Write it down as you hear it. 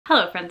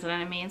Hello friends and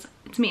enemies,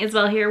 it's me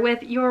Isabel here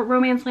with your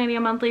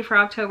Romancelandia Monthly for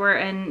October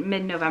and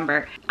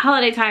mid-November.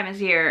 Holiday time is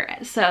here,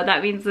 so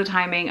that means the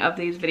timing of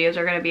these videos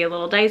are going to be a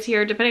little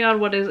dicier depending on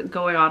what is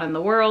going on in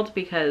the world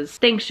because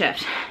things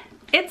shift.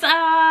 It was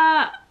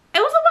a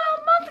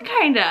wild month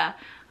kinda.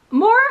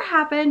 More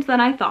happened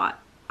than I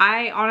thought.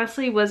 I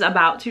honestly was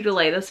about to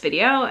delay this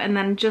video and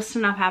then just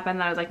enough happened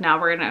that I was like, no,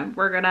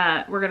 we're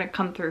gonna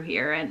come through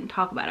here and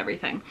talk about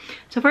everything.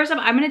 So first up,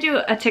 I'm gonna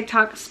do a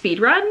TikTok speed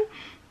run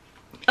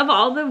of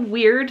all the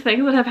weird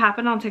things that have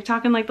happened on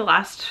TikTok in like the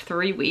last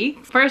 3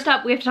 weeks. First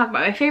up, we have to talk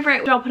about my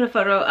favorite. I'll put a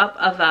photo up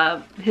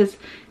of his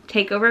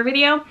takeover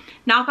video.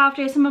 Knockoff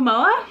Jason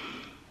Momoa,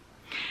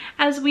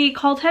 as we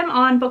called him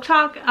on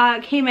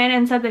Booktok, came in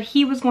and said that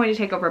he was going to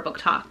take over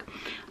Booktok.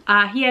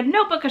 He had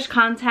no bookish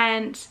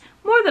content,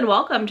 more than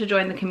welcome to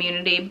join the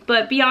community,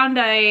 but beyond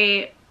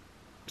a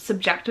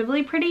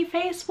subjectively pretty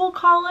face, we'll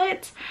call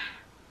it,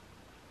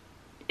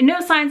 no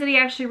signs that he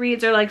actually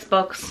reads or likes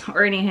books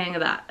or anything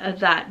of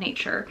that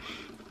nature.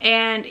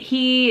 And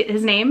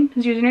his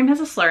username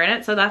has a slur in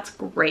it, so that's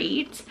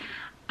great.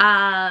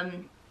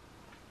 And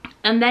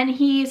then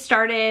he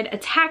started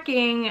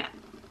attacking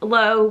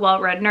Lo,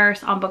 well-read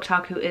nurse on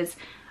Booktok, who is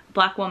a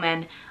Black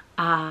woman,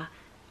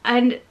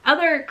 and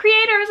other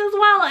creators as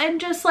well, and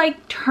just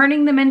like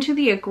turning them into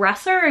the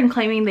aggressor and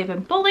claiming they've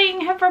been bullying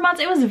him for months.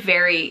 It was a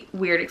very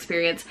weird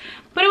experience,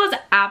 but it was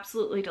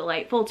absolutely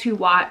delightful to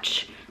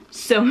watch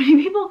so many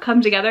people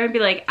come together and be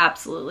like,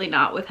 absolutely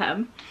not with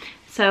him.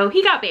 So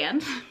he got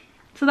banned.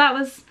 So that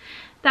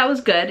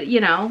was good,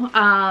 you know.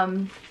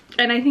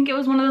 And I think it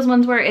was one of those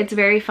ones where it's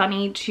very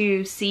funny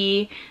to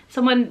see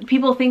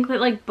people think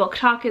that like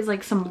Booktok is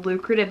like some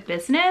lucrative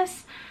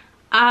business.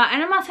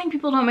 And I'm not saying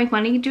people don't make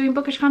money doing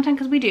bookish content,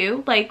 because we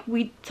do. Like,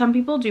 some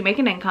people do make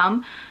an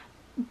income.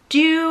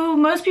 Do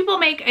most people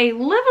make a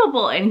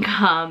livable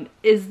income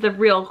is the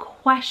real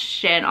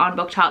question on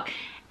Booktok.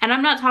 And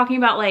I'm not talking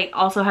about like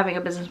also having a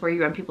business where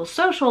you run people's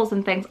socials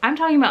and things. I'm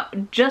talking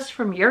about just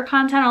from your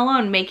content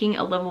alone making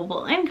a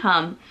livable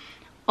income,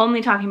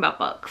 only talking about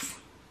books.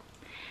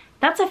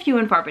 That's a few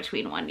and far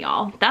between one,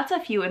 y'all. That's a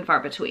few and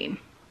far between.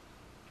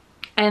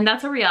 And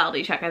that's a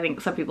reality check I think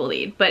some people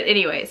need. But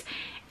anyways,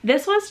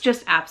 this was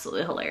just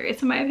absolutely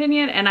hilarious in my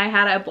opinion, and I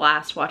had a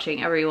blast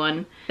watching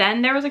everyone.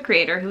 Then there was a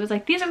creator who was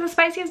like, these are the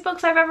spiciest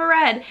books I've ever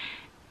read.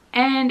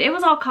 And it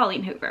was all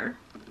Colleen Hoover.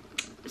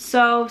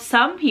 So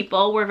some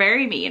people were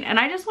very mean, and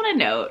I just want to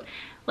note,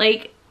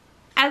 like,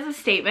 as a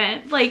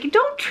statement, like,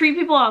 don't treat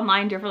people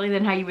online differently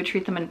than how you would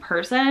treat them in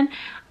person.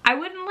 I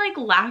wouldn't like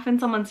laugh in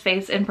someone's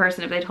face in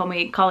person if they told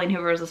me Colleen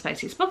Hoover was the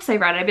spiciest books they've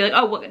read. I'd be like,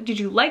 oh, what did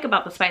you like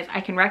about the spice? I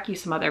can rec you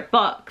some other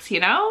books, you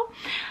know?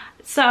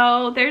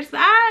 So there's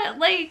that.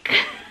 Like,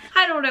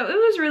 I don't know, it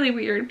was really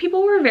weird.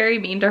 People were very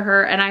mean to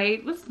her, and I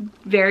was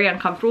very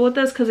uncomfortable with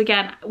this because,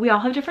 again, we all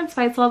have different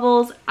spice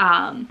levels.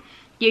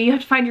 You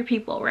have to find your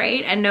people,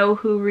 right? And know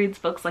who reads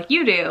books like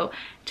you do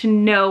to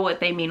know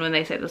what they mean when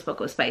they say this book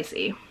was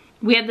spicy.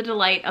 We had the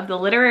delight of the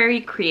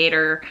literary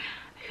creator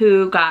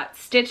who got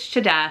stitched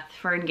to death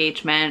for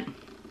engagement,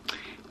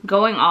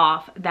 going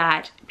off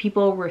that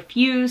people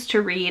refuse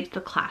to read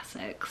the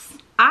classics.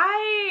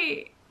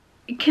 I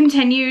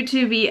continue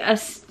to be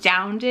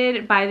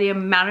astounded by the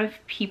amount of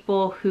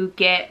people who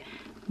get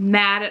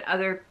mad at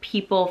other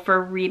people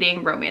for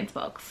reading romance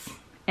books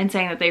and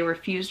saying that they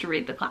refuse to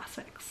read the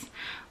classics,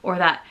 or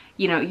that,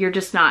 you know, you're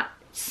just not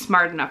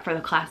smart enough for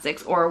the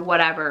classics or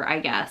whatever, I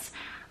guess.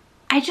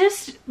 I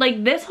just,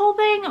 like, this whole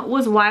thing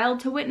was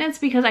wild to witness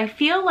because I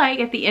feel like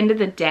at the end of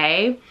the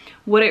day,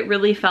 what it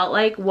really felt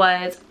like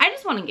was, I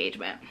just want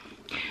engagement.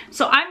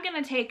 So I'm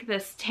gonna take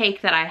this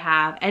take that I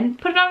have and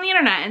put it on the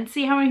internet and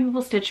see how many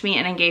people stitch me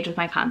and engage with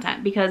my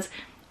content, because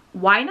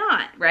why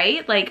not,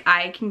 right? Like,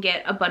 I can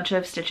get a bunch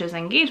of stitches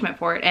and engagement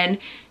for it. And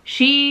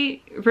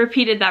she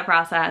repeated that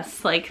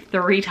process like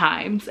 3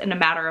 times in a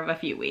matter of a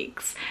few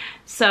weeks.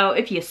 So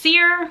if you see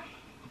her,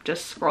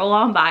 just scroll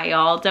on by,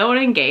 y'all. Don't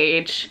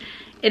engage.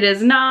 It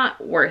is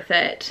not worth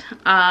it.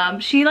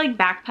 She like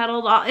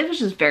backpedaled all, it was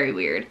just very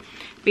weird.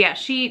 But yeah,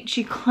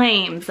 she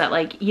claims that,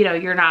 like, you know,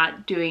 you're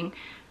not doing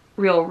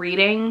real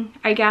reading,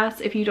 I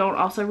guess, if you don't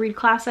also read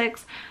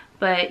classics.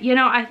 But, you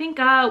know, I think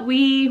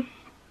we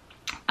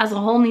as a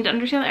whole need to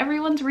understand that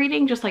everyone's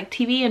reading, just like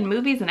TV and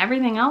movies and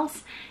everything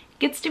else,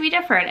 gets to be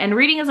different. And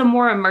reading is a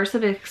more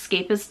immersive,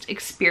 escapist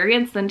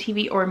experience than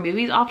TV or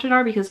movies often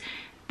are, because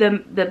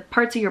the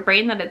parts of your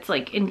brain that it's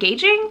like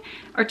engaging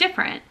are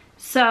different.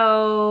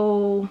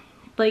 So,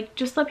 like,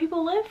 just let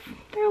people live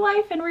their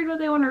life and read what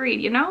they want to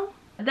read, you know?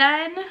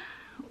 Then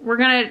we're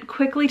gonna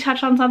quickly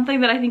touch on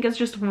something that I think is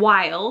just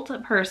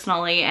wild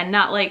personally, and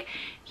not like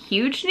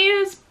huge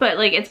news, but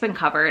like it's been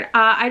covered.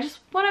 I just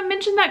want to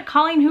mention that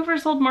Colleen Hoover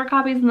sold more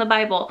copies than the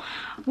Bible,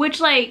 which,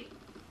 like,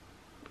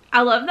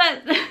 I love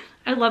that.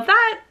 I love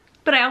that,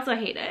 but I also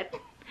hate it.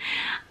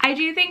 I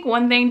do think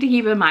one thing to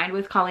keep in mind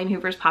with Colleen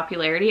Hoover's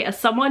popularity, as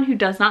someone who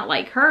does not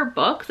like her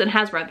books and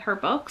has read her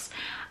books,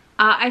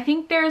 I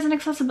think there is an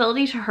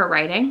accessibility to her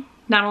writing.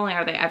 not only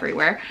are they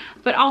everywhere,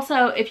 but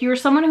also if you're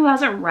someone who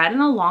hasn't read in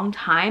a long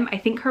time, I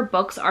think her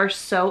books are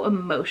so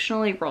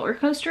emotionally roller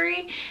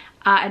coastery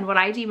and what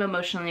I deem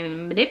emotionally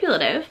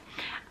manipulative.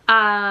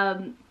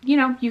 You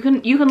know, you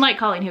can like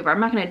Colleen Hoover. I'm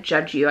not going to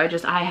judge you.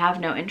 I have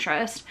no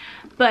interest,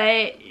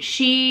 but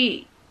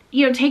she,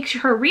 you know, takes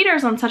her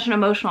readers on such an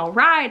emotional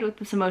ride with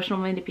this emotional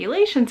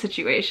manipulation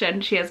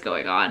situation she has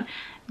going on,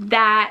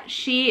 that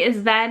she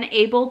is then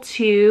able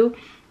to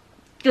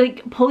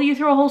like pull you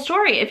through a whole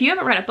story. If you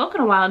haven't read a book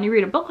in a while and you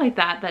read a book like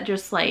that, that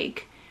just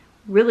like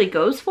really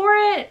goes for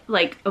it,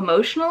 like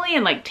emotionally,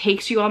 and like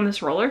takes you on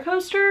this roller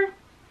coaster,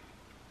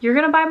 you're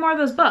gonna buy more of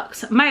those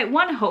books. My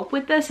one hope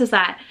with this is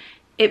that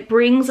it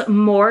brings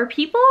more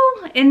people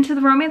into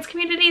the romance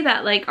community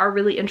that like are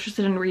really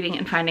interested in reading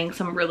and finding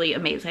some really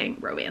amazing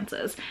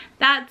romances.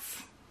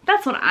 That's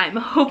what I'm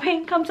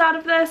hoping comes out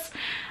of this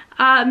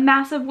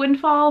massive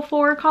windfall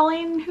for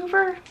Colleen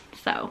Hoover.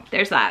 So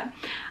there's that.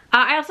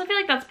 I also feel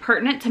like that's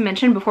pertinent to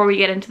mention before we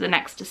get into the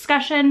next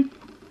discussion.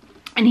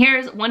 And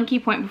here's one key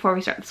point before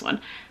we start this one.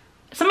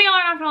 Some of y'all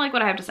are not gonna like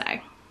what I have to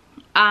say.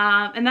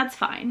 And that's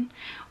fine.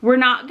 We're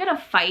not gonna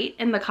fight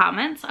in the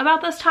comments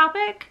about this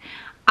topic.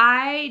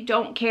 I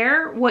don't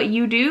care what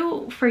you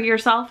do for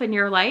yourself in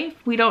your life.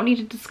 We don't need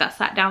to discuss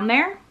that down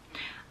there.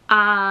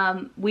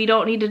 We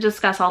don't need to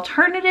discuss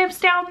alternatives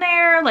down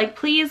there. Like,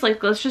 please,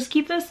 like, let's just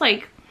keep this,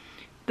 like,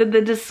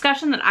 the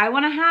discussion that I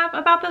want to have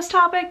about this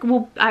topic,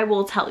 I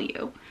will tell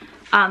you.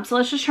 So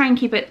let's just try and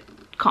keep it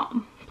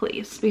calm,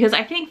 please. Because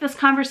I think this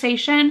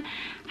conversation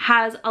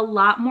has a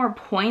lot more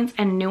points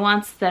and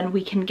nuance than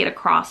we can get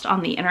across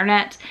on the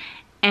internet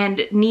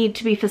and need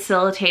to be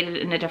facilitated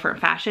in a different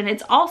fashion.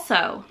 It's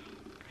also,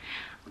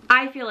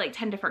 I feel like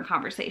 10 different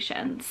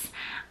conversations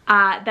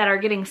that are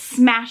getting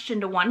smashed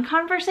into one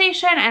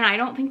conversation, and I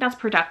don't think that's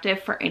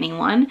productive for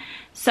anyone.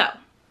 So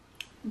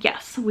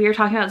yes, we are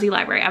talking about Z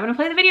Library. I'm gonna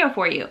play the video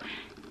for you.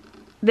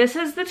 This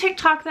is the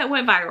TikTok that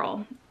went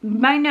viral.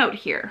 My note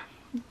here,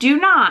 do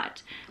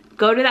not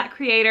go to that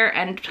creator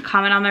and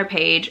comment on their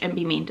page and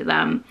be mean to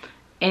them,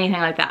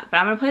 anything like that. But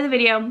I'm gonna play the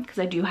video because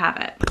I do have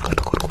it.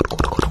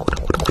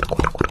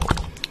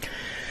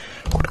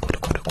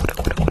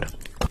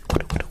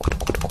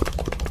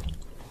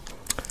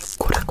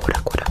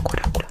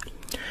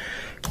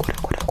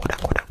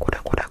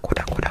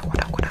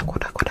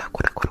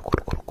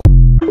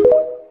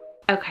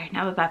 Okay,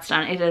 now that that's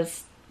done, it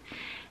is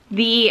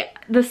the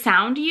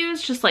sound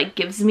used just like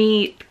gives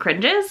me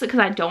cringes because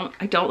I don't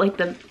like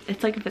the,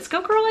 it's like a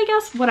Visco Girl, I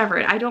guess,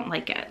 whatever. I don't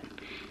like it.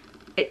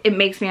 It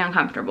makes me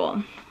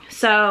uncomfortable.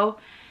 So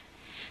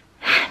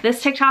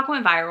this TikTok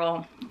went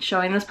viral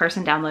showing this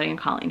person downloading a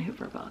Colleen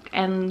Hoover book,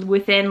 and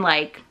within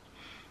like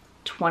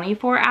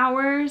 24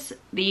 hours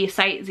the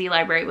site Z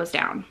Library was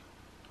down.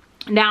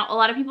 Now, a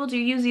lot of people do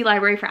use Z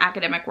Library for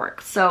academic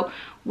work, so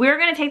we're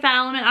going to take that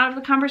element out of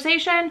the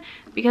conversation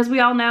because we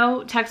all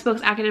know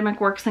textbooks,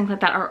 academic works, things like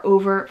that are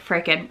over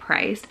frickin'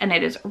 priced, and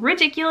it is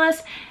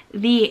ridiculous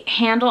the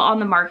handle on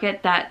the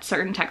market that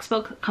certain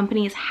textbook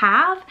companies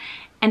have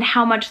and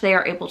how much they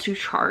are able to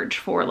charge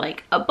for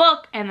like a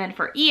book and then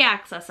for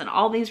e-access and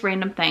all these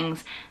random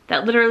things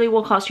that literally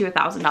will cost you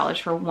 $1,000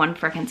 for one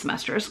frickin'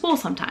 semester of school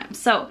sometimes.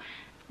 So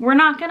we're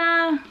not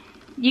gonna,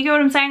 you get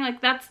what I'm saying?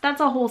 Like that's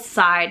a whole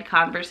side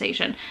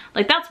conversation.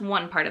 Like that's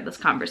one part of this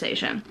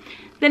conversation.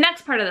 The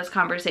next part of this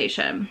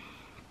conversation,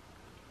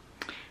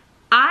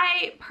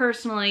 I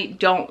personally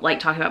don't like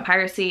talking about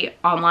piracy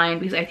online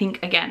because I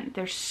think, again,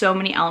 there's so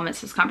many elements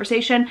to this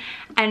conversation,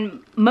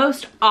 and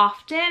most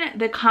often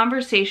the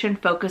conversation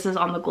focuses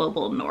on the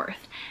global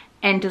north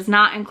and does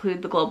not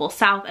include the global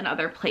south and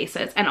other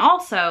places, and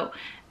also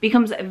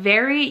becomes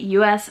very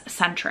US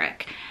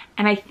centric.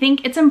 And I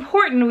think it's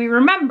important we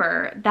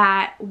remember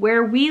that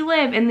where we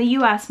live in the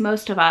US,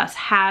 most of us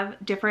have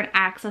different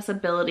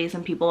accessibilities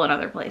than people in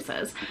other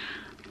places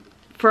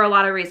for a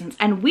lot of reasons.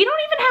 And we don't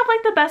even have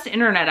like the best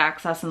internet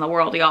access in the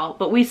world, y'all,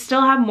 but we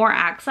still have more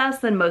access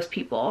than most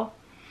people.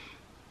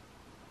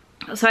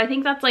 So I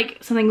think that's like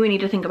something we need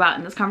to think about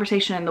in this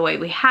conversation and the way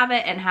we have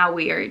it and how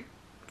we are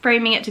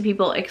framing it to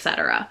people,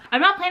 etc.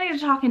 I'm not planning to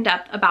talk in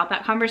depth about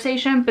that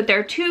conversation, but there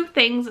are two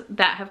things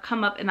that have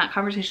come up in that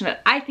conversation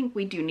that I think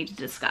we do need to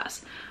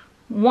discuss.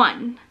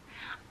 One,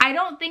 I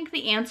don't think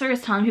the answer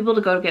is telling people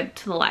to go get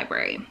to the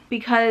library,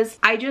 because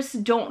I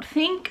just don't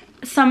think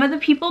some of the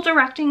people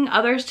directing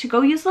others to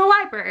go use the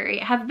library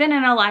have been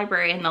in a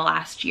library in the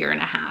last year and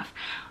a half.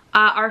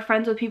 Are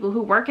friends with people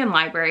who work in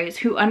libraries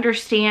who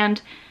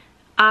understand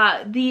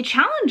the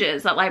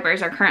challenges that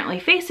libraries are currently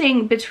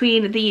facing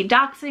between the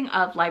doxing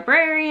of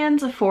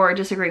librarians for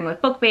disagreeing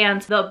with book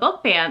bans, the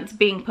book bans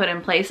being put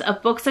in place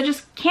of books that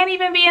just can't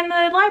even be in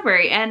the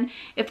library, and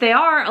if they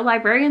are, a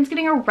librarian's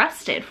getting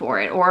arrested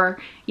for it,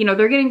 or, you know,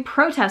 they're getting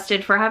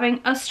protested for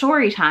having a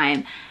story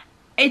time.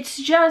 It's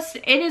just,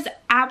 it is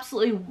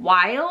absolutely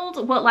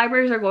wild what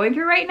libraries are going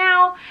through right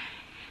now.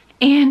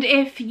 And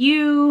if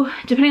you,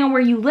 depending on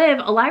where you live,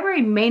 a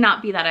library may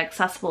not be that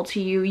accessible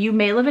to you. You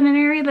may live in an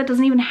area that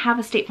doesn't even have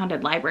a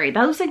state-funded library.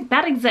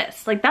 That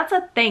exists. Like, that's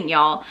a thing,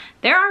 y'all.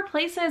 There are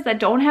places that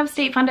don't have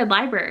state-funded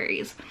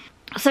libraries.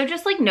 So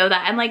just like know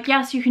that. And like,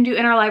 yes, you can do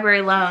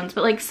interlibrary loans,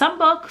 but like some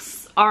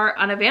books are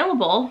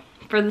unavailable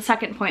for the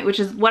second point, which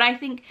is what I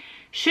think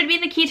should be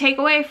the key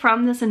takeaway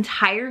from this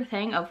entire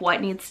thing of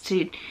what needs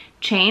to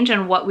change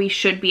and what we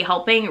should be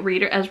helping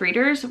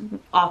readers,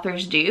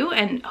 authors do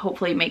and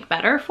hopefully make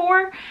better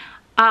for.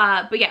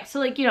 But yeah, so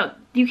like, you know,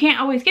 you can't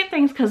always get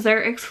things because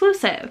they're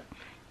exclusive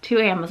to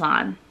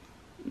Amazon.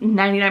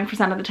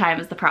 99% of the time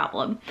is the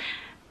problem.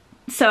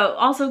 So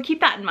also keep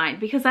that in mind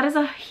because that is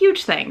a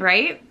huge thing,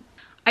 right?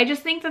 I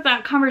just think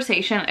that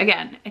conversation,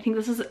 again, I think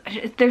this is,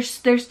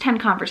 there's 10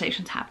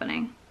 conversations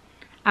happening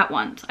at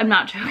once. I'm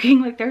not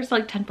joking. Like there's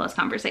like 10 plus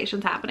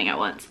conversations happening at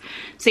once.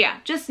 So yeah,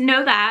 just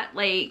know that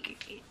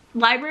like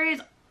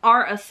libraries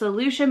are a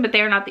solution, but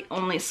they are not the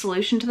only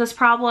solution to this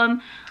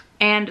problem.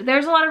 And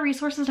there's a lot of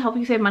resources to help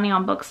you save money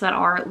on books that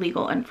are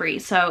legal and free.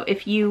 So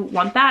if you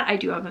want that, I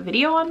do have a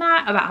video on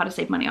that about how to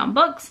save money on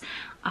books.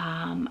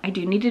 I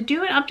do need to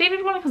do an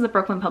updated one because the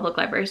Brooklyn Public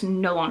Library is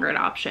no longer an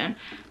option.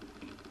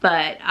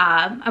 But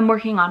I'm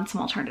working on some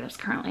alternatives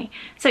currently.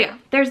 So yeah,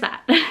 there's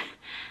that.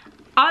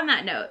 On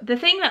that note, the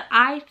thing that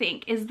I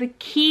think is the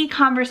key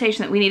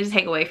conversation that we need to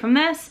take away from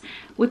this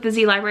with the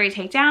Z Library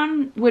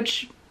takedown,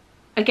 which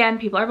again,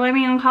 people are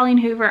blaming on Colleen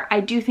Hoover.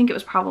 I do think it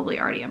was probably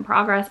already in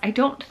progress. I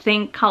don't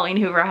think Colleen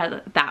Hoover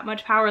has that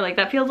much power. Like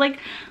that feels like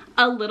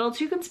a little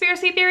too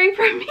conspiracy theory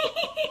for me.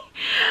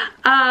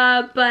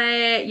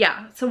 But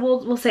yeah, so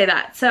we'll say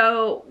that.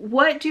 So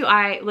what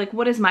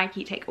is my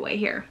key takeaway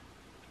here?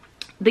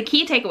 The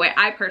key takeaway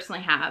I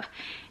personally have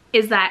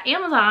is that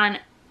Amazon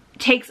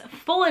takes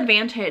full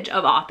advantage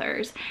of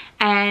authors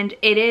and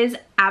it is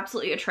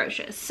absolutely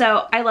atrocious.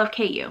 So I love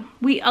KU.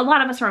 A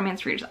lot of us are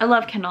romance readers. I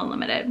love Kindle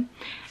Unlimited.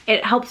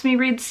 It helps me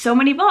read so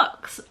many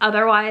books.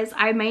 Otherwise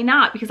I may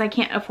not because I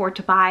can't afford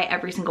to buy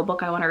every single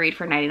book I want to read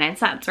for 99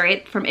 cents,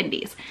 right? From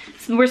indies.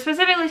 So we're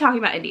specifically talking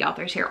about indie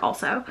authors here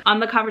also on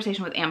the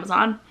conversation with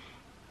Amazon.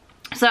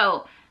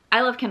 So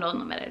I love Kindle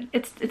Unlimited.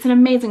 It's an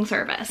amazing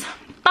service.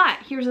 But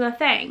here's the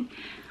thing.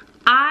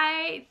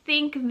 I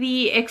think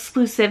the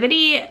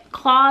exclusivity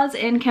clause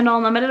in Kindle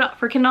Unlimited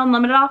for Kindle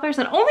Unlimited authors,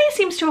 it only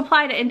seems to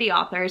apply to indie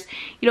authors.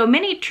 You know,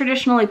 many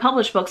traditionally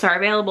published books are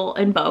available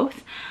in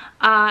both.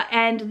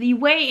 And the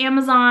way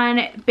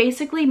Amazon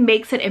basically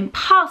makes it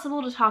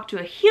impossible to talk to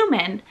a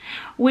human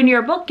when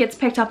your book gets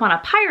picked up on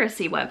a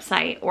piracy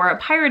website or a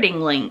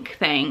pirating link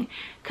thing,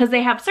 because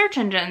they have search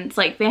engines,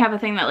 like they have a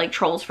thing that like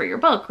trolls for your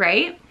book,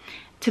 right?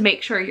 To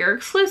make sure you're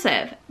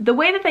exclusive. The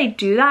way that they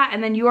do that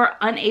and then you are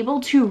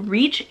unable to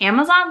reach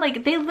Amazon,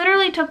 like they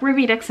literally took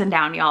Ruby Dixon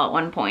down, y'all, at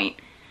one point.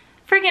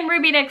 Friggin'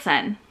 Ruby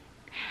Dixon.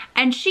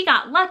 And she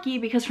got lucky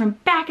because from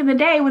back in the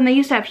day when they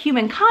used to have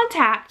human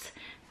contact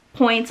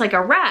points, like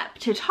a rep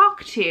to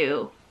talk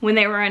to when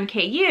they were in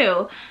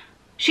KU,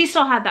 she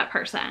still had that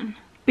person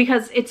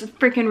because it's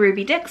freaking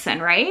Ruby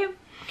Dixon, right?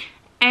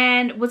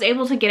 And was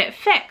able to get it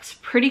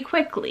fixed pretty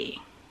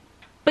quickly.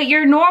 But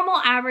your normal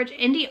average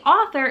indie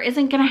author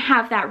isn't gonna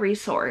have that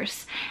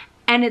resource.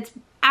 And it's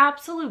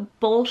absolute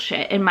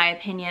bullshit, in my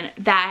opinion,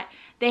 that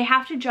they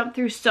have to jump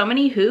through so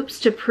many hoops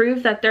to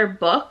prove that their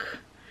book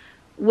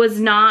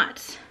was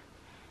not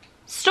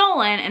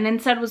stolen and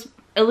instead was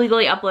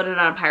illegally uploaded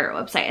on a pirate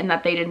website and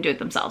that they didn't do it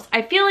themselves.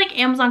 I feel like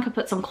Amazon could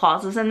put some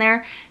clauses in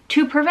there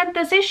to prevent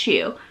this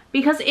issue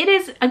because it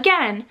is,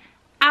 again,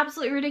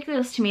 absolutely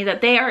ridiculous to me that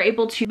they are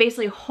able to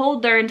basically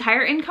hold their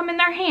entire income in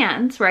their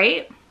hands,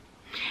 right?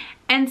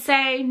 And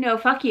say, no,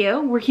 fuck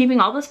you, we're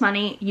keeping all this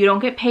money, you don't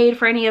get paid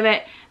for any of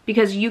it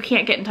because you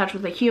can't get in touch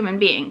with a human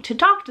being to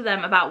talk to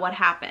them about what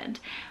happened.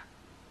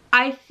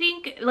 I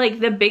think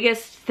like the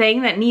biggest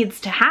thing that needs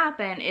to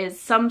happen is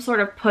some sort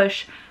of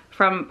push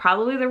from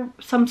probably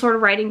some sort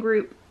of writing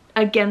group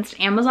against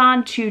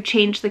Amazon to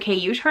change the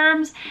KU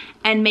terms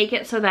and make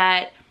it so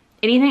that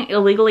anything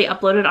illegally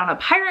uploaded on a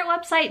pirate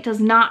website does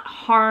not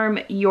harm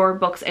your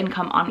book's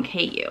income on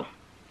KU.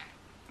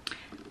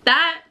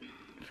 That,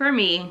 for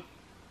me,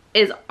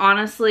 is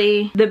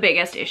honestly the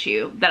biggest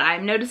issue that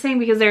I'm noticing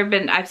because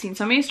I've seen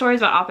so many stories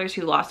about authors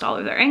who lost all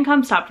of their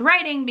income, stopped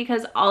writing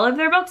because all of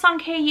their books on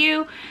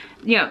KU,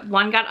 you know,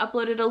 one got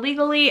uploaded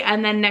illegally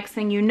and then next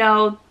thing you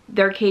know,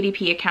 their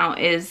KDP account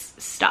is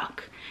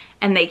stuck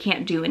and they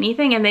can't do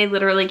anything and they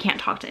literally can't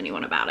talk to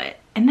anyone about it.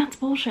 And that's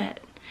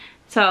bullshit.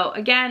 So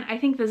again, I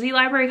think the Z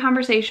Library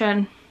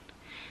conversation,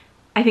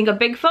 I think a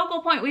big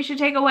focal point we should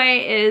take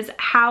away is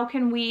how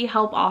can we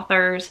help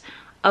authors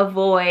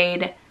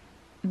avoid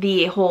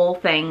the whole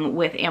thing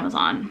with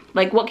Amazon?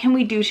 Like what can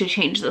we do to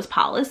change this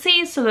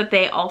policy so that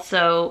they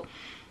also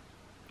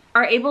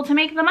are able to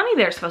make the money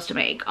they're supposed to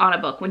make on a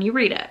book when you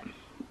read it?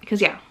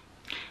 Because yeah,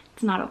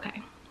 it's not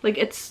okay. Like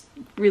it's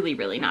really,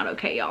 really not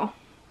okay, y'all.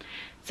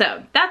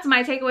 So that's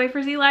my takeaway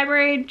for Z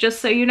Library, just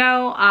so you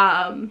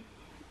know.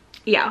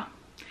 Yeah,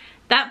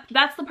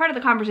 that's the part of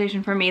the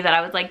conversation for me that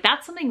I was like,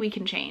 that's something we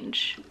can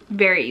change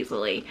very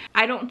easily.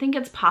 I don't think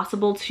it's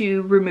possible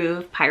to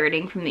remove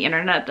pirating from the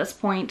internet at this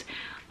point.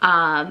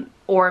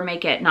 Or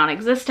make it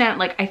non-existent.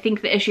 Like I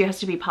think the issue has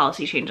to be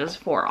policy changes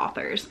for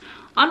authors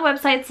on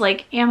websites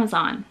like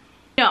Amazon.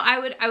 No, I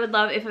would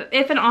love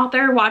if an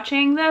author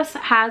watching this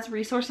has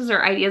resources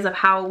or ideas of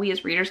how we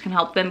as readers can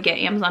help them get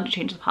Amazon to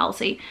change the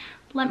policy,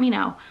 let me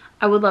know.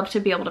 I would love to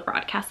be able to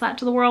broadcast that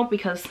to the world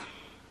because,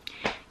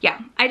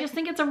 yeah, I just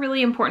think it's a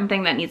really important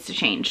thing that needs to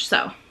change.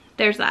 So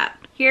there's that.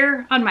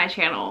 Here on my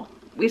channel,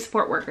 we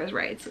support workers'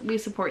 rights. We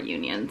support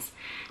unions.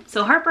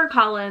 So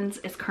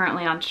HarperCollins is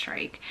currently on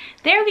strike.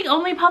 They're the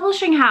only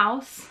publishing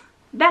house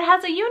that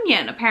has a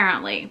union,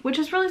 apparently, which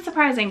is really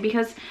surprising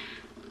because,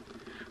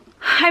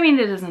 I mean,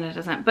 it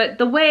isn't, but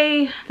the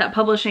way that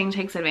publishing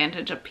takes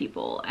advantage of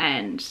people,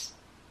 and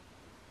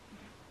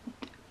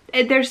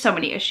there's so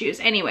many issues.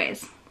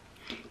 Anyways,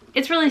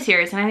 it's really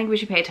serious and I think we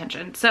should pay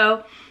attention.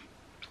 So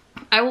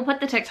I will put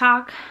the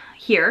TikTok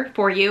here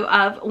for you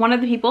of one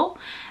of the people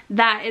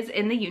that is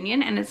in the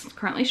union and is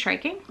currently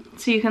striking,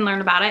 so you can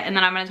learn about it, and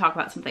then I'm going to talk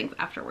about some things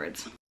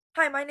afterwards.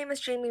 Hi, my name is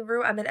Jamie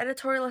Rue. I'm an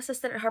editorial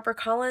assistant at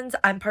HarperCollins.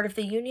 I'm part of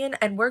the union,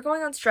 and we're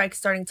going on strike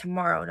starting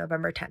tomorrow,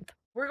 November 10th.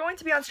 We're going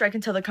to be on strike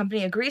until the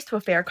company agrees to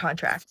a fair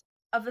contract.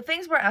 Of the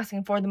things we're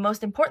asking for, the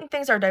most important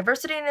things are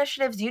diversity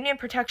initiatives, union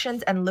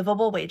protections, and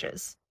livable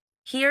wages.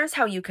 Here's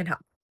how you can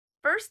help.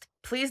 First,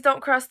 please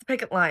don't cross the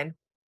picket line.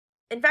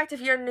 In fact, if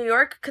you're in New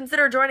York,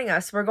 consider joining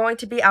us. We're going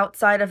to be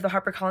outside of the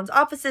HarperCollins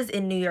offices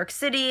in New York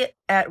City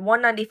at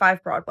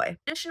 195 Broadway.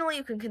 Additionally,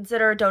 you can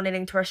consider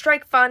donating to our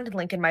strike fund,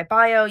 link in my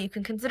bio. You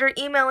can consider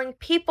emailing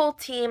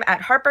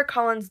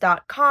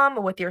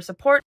peopleteam@harpercollins.com with your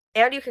support,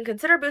 and you can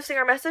consider boosting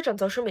our message on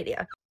social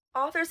media.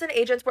 Authors and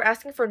agents were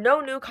asking for no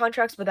new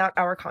contracts without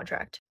our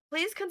contract.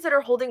 Please consider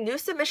holding new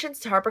submissions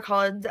to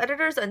HarperCollins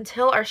editors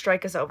until our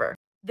strike is over.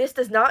 This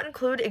does not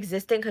include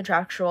existing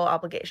contractual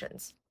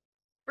obligations.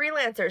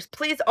 Freelancers,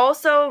 please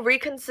also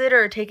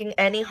reconsider taking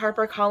any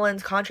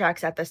HarperCollins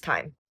contracts at this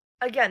time.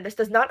 Again, this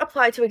does not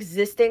apply to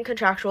existing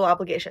contractual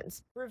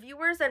obligations.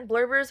 Reviewers and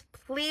blurbers,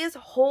 please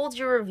hold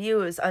your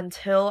reviews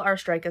until our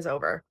strike is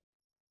over.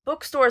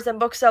 Bookstores and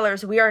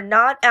booksellers, we are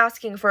not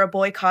asking for a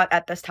boycott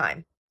at this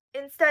time.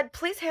 Instead,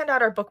 please hand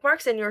out our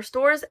bookmarks in your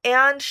stores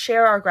and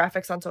share our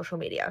graphics on social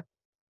media.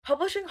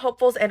 Publishing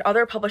hopefuls and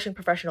other publishing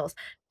professionals,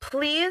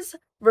 please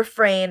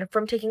refrain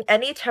from taking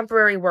any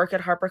temporary work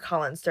at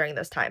HarperCollins during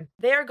this time.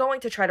 They are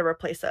going to try to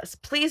replace us.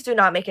 Please do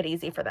not make it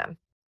easy for them.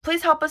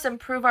 Please help us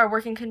improve our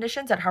working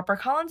conditions at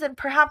HarperCollins and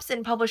perhaps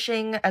in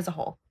publishing as a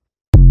whole.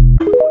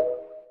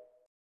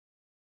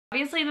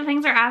 Obviously, the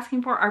things they're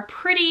asking for are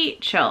pretty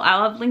chill.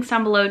 I'll have links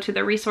down below to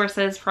the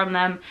resources from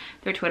them,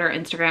 their Twitter,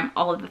 Instagram,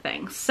 all of the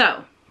things.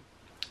 So,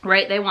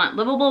 right, they want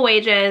livable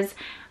wages,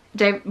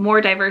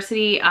 more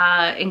diversity,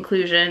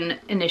 inclusion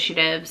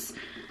initiatives,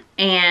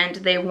 and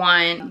they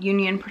want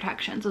union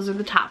protections. Those are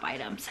the top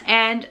items.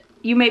 And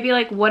you may be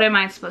like, what am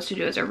I supposed to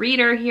do as a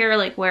reader here?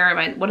 Like, what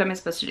am I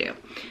supposed to do?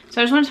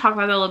 So I just want to talk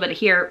about that a little bit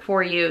here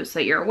for you so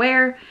that you're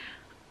aware.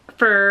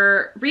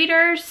 For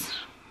readers,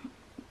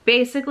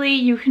 basically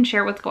you can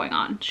share what's going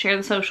on. Share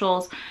the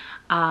socials,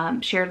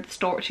 share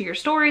the your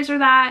stories or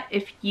that.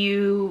 If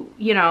you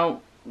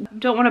know,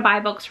 don't want to buy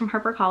books from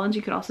HarperCollins,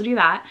 you could also do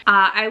that.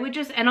 I would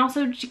just, and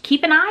also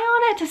keep an eye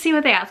on it to see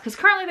what they ask, because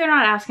currently they're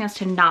not asking us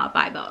to not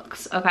buy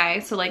books,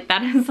 okay? So like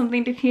that is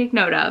something to take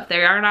note of.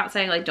 They are not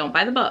saying like don't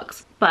buy the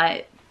books,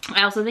 but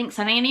I also think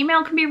sending an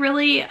email can be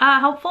really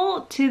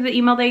helpful to the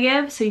email they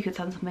give. So you could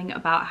send something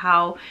about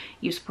how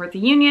you support the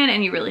union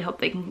and you really hope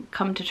they can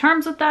come to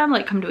terms with them,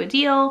 like come to a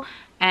deal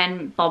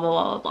and blah, blah,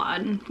 blah, blah, blah.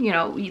 And you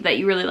know, that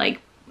you really like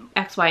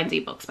X, Y, and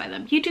Z books by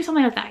them. You do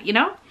something like that, you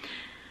know?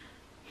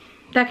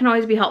 That can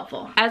always be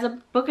helpful. As a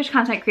bookish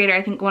content creator,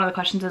 I think one of the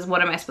questions is,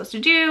 what am I supposed to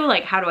do?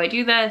 Like, how do I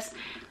do this?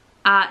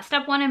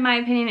 Step one, in my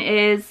opinion,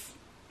 is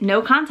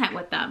no content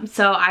with them.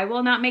 So I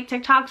will not make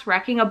TikToks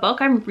wrecking a book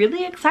I'm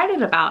really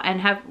excited about and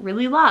have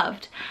really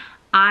loved.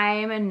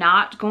 I'm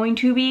not going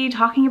to be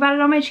talking about it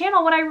on my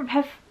channel when I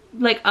have,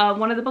 like,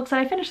 one of the books that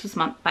I finished this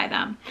month by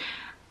them.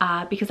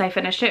 Because I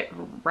finished it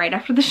right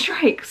after the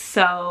strike.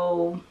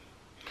 So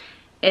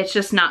it's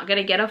just not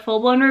gonna get a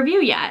full-blown review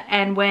yet.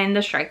 And when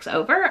the strike's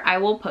over, I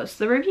will post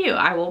the review.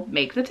 I will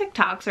make the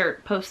TikToks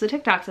or post the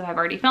TikToks if I've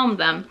already filmed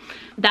them.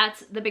 That's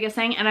the biggest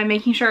thing. And I'm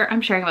making sure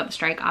I'm sharing about the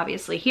strike,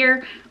 obviously,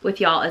 here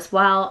with y'all as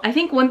well. I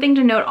think one thing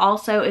to note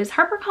also is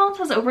HarperCollins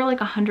has over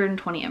like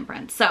 120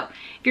 imprints. So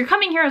if you're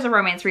coming here as a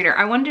romance reader,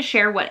 I wanted to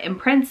share what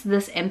imprints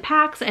this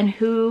impacts and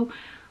who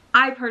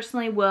I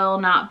personally will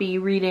not be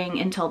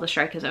reading until the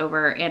strike is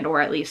over and or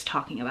at least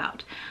talking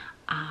about.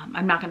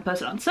 I'm not going to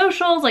post it on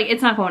socials, like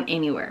it's not going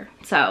anywhere.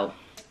 So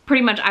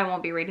pretty much I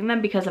won't be reading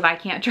them, because if I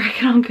can't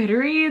track it on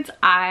Goodreads,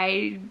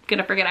 I'm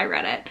gonna forget I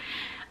read it.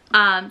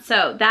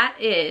 So that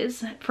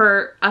is,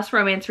 for us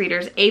romance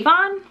readers,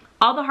 Avon,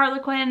 all the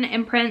Harlequin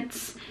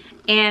imprints,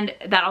 and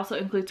that also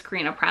includes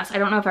Carina Press. I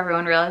don't know if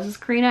everyone realizes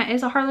Carina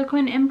is a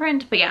Harlequin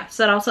imprint, but yeah,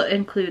 so that also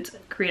includes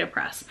Carina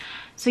Press.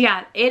 So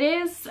yeah,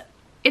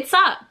 it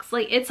sucks.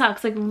 Like, it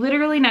sucks. Like,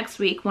 literally next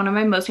week, one of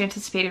my most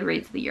anticipated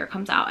reads of the year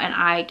comes out, and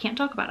I can't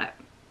talk about it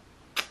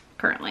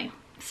currently.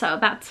 So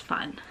that's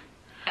fun.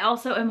 I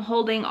also am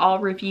holding all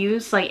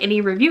reviews, like any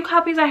review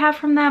copies I have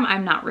from them,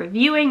 I'm not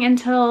reviewing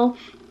until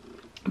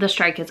the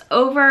strike is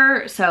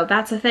over. So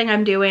that's a thing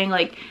I'm doing.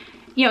 Like,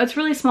 you know, it's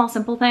really small,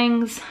 simple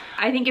things.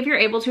 I think if you're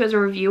able to, as a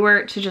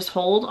reviewer, to just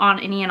hold on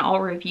any and all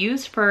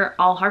reviews for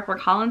all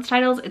HarperCollins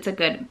titles, it's a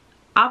good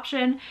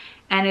option.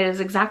 And it is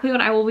exactly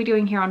what I will be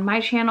doing here on my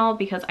channel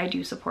because I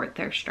do support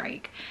their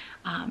strike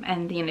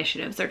and the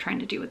initiatives they're trying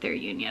to do with their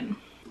union.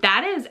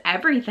 That is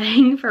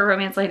everything for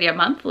Romancelandia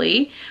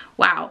Monthly.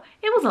 Wow,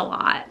 it was a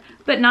lot,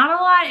 but not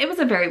a lot. It was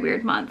a very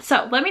weird month.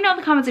 So let me know in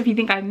the comments if you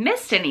think I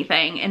missed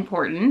anything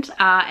important.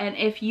 And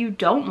if you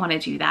don't want to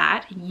do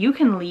that, you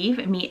can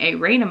leave me a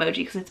rain emoji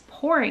because it's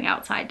pouring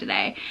outside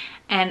today.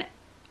 And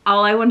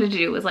all I wanted to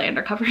do was lay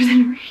under covers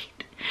and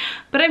read.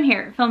 But I'm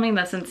here filming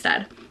this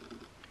instead.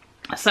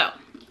 So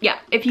yeah,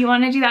 if you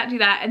want to do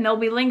that, and there'll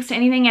be links to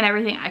anything and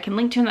everything I can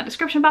link to in that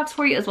description box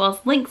for you, as well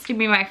as links to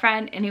be my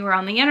friend anywhere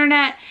on the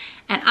internet.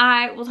 And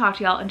I will talk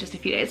to y'all in just a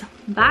few days.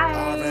 Bye.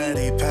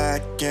 Already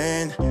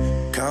packing,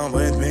 come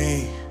with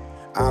me.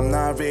 I'm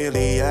not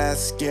really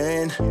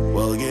asking.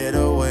 We'll get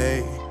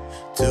away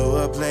to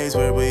a place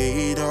where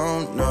we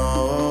don't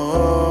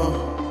know.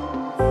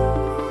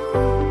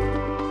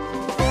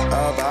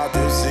 About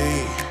to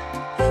see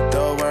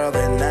the world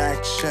in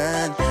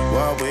action,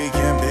 what we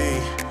can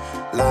be.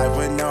 Life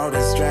with no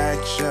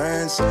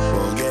distractions,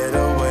 we'll get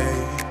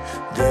away.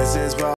 This is what